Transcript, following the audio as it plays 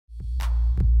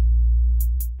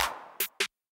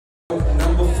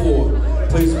4.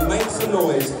 Please make some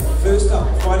noise. First up,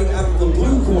 fighting out of the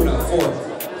blue corner for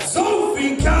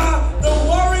Zulfikar the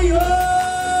Warrior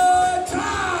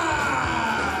Taj!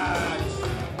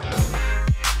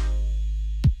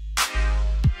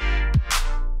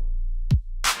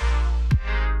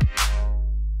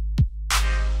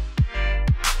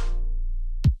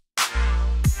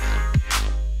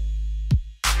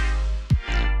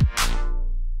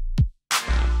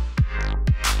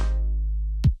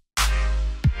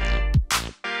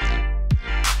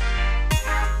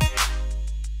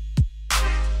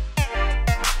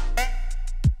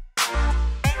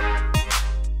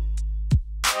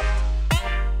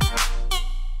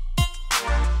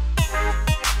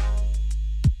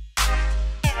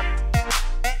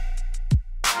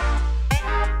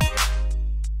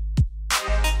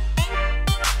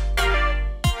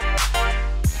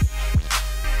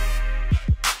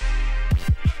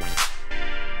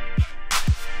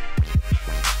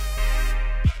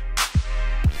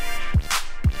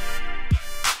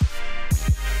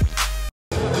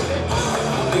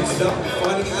 Next up,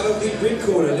 fighting out of the red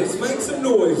corner, let's make some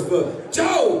noise for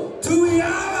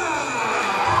Tuiala!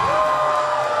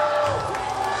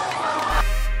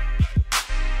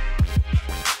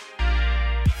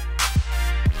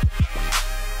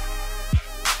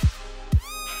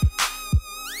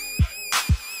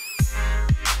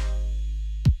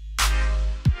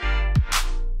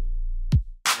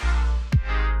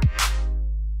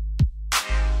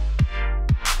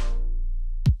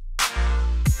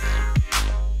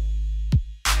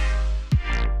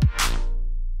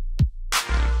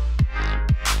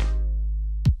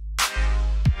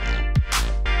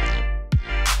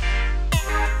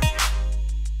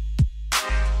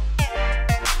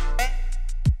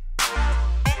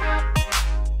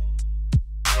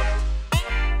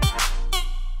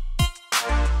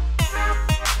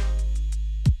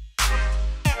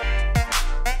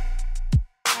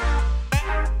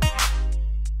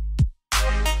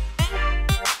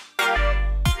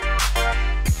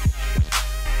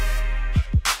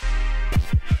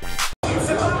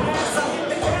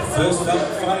 First up,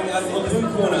 fighting out of the blue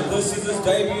corner. This is his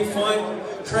debut fight,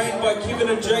 trained by Kevin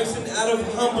and Jason out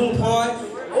of Humble Pie,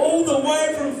 all the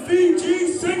way from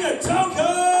Fiji,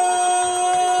 Singatoka,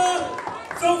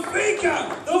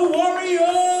 Zulfikar the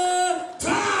Warrior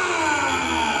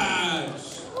Taj!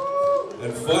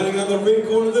 And fighting out the red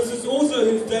corner, this is also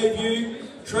his debut,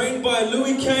 trained by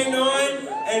Louis K9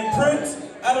 and Prince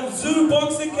out of Zoo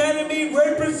Box Academy,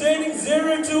 representing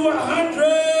 0 to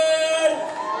 100.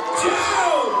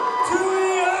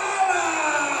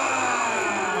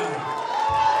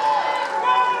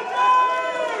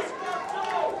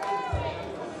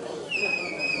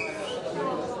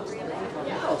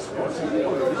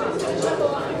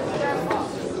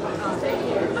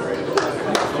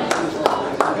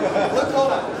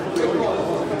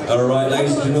 Alright,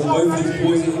 ladies and gentlemen, both these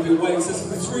boys are heavyweights. This is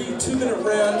the 2-minute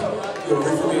round. Your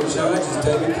referee in charge is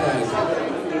David Craig.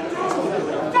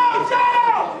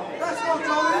 Let's go,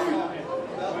 Tony!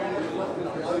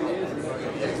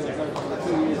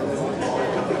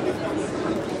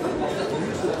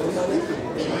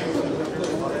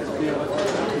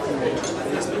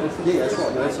 Yeah, that's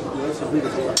right.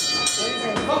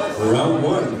 Round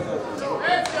 1.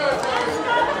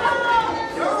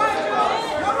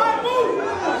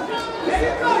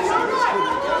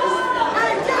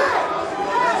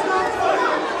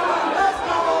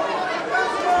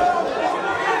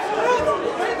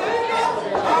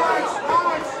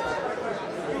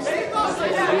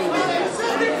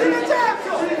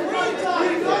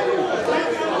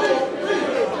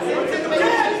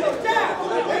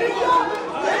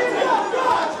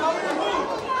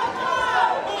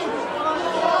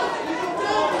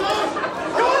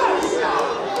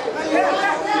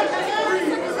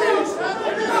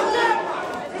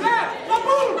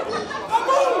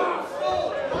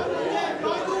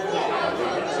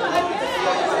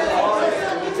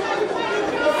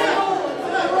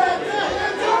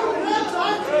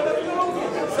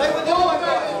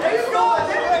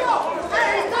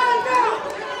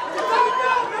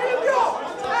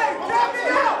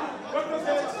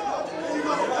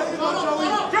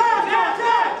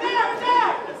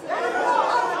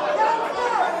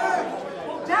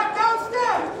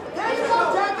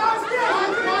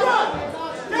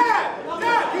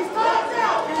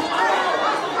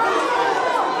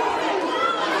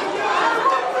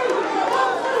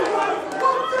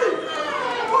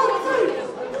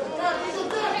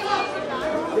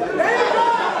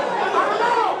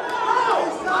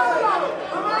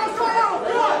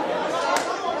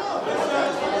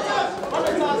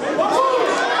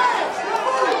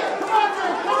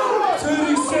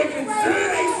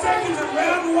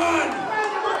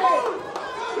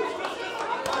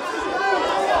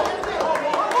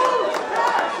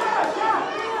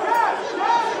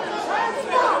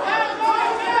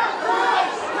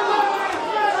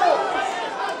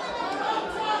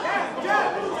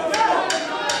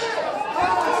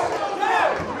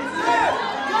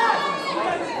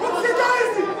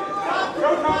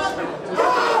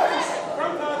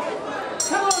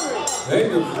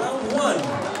 End of round one.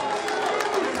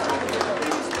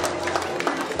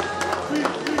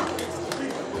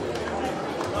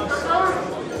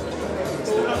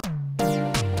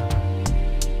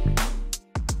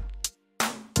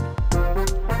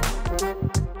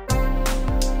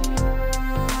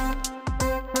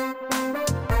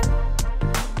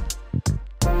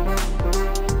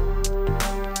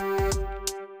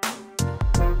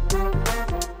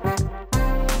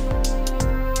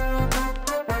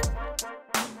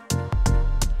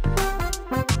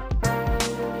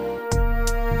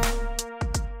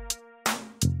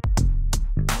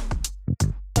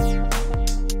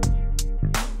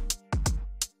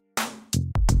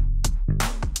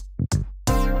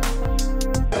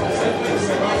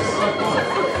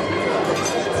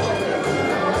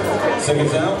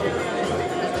 Seconds out. All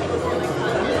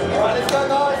right, let's go,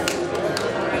 guys.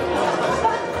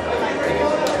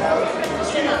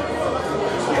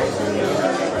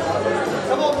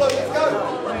 Come on, Blue, let's go.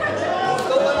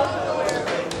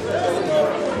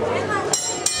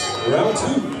 Round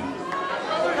two.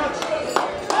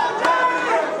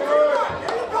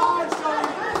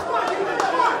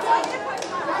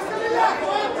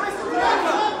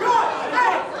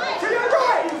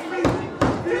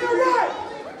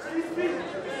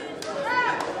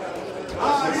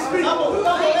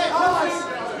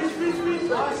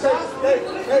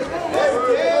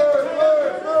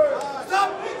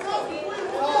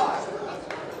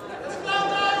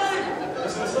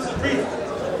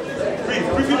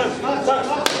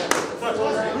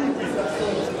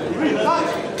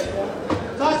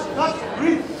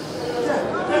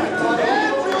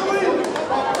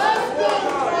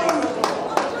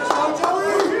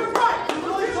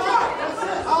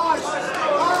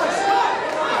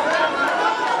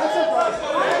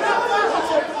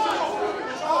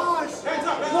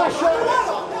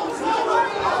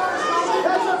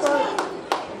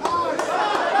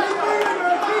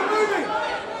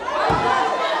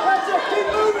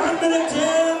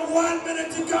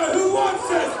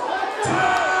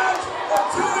 Taj or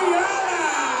Tuiala!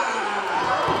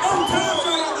 And Taj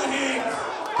right on the hands.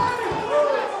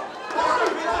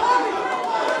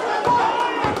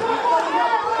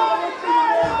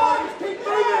 Keep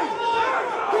moving!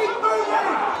 Keep moving!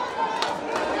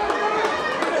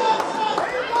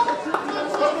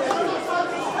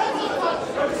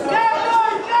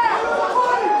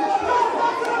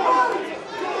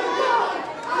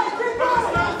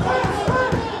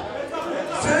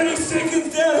 Seconds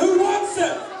down, who wants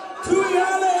it?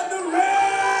 Tuiala in the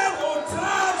red or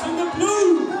Taj in the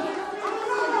blue?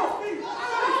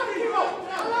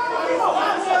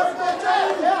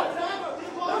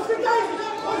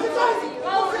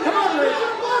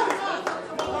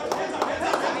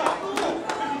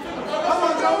 Come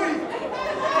on, Joey!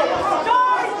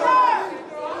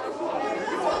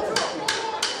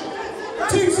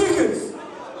 2 seconds.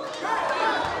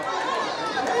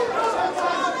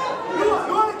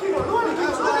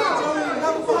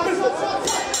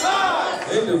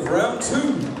 End of round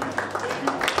 2.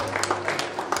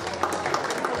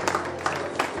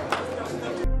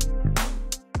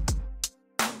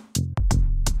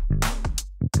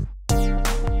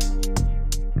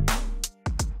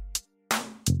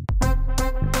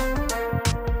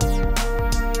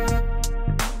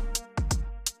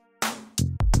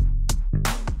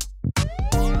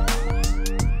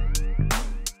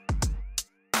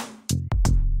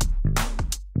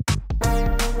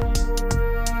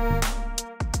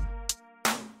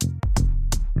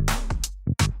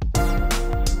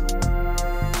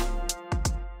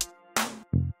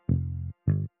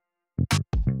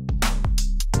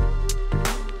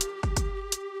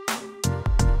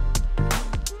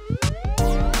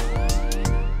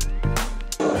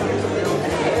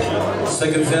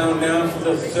 Seconds down now for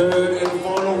the third and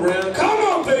final round. Come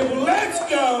on, people, let's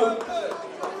go!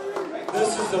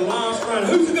 This is the last round.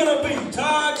 Who's it gonna be?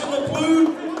 Taj in the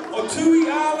blue or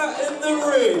Tuiala in the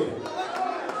red?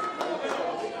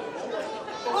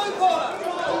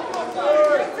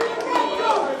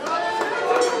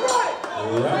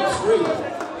 Round 3.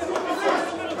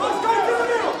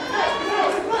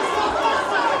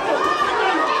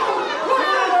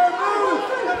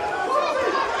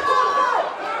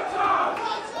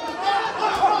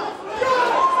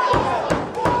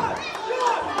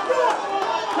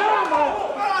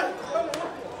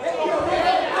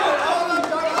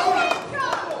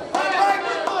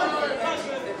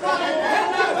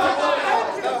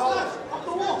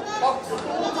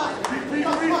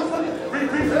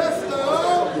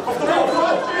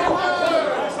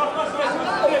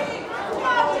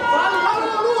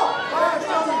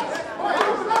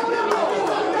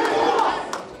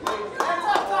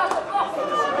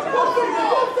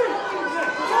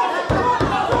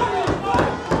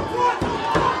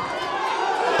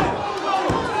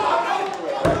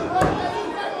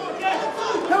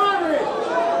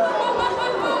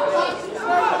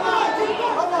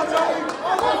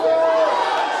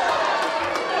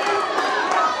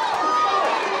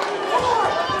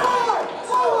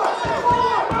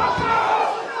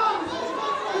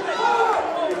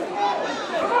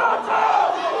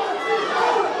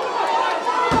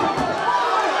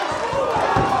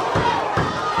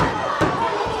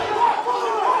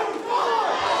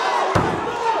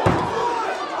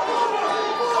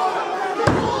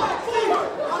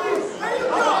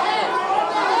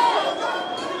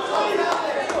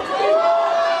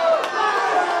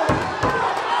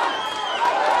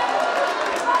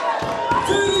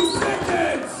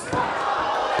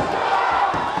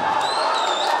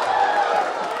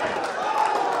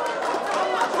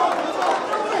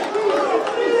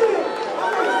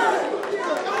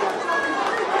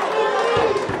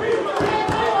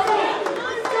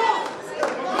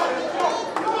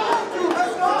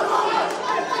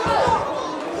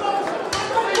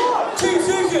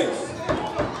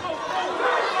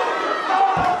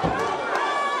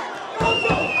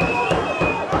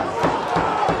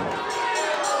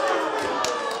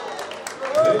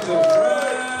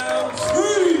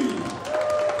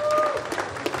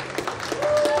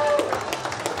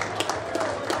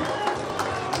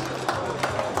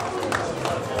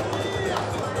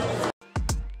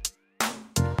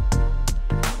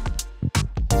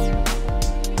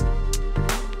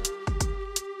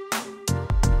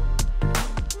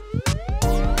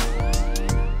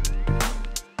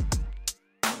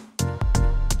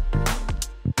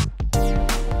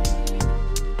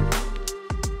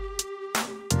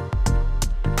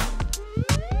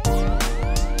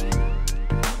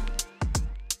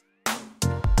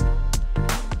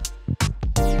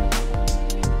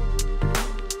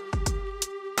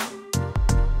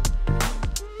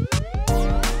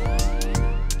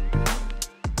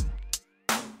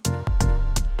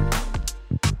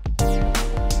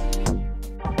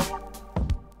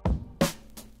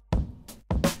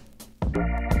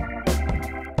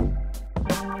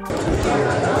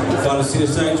 center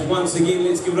stage once again.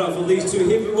 Let's give it up for these two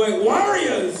heavyweight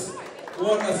warriors.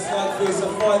 What a slugfest,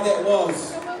 a fight that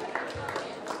was.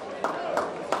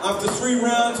 After 3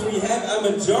 rounds, we have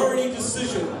a majority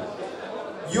decision.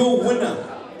 Your winner,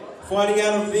 fighting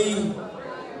out of the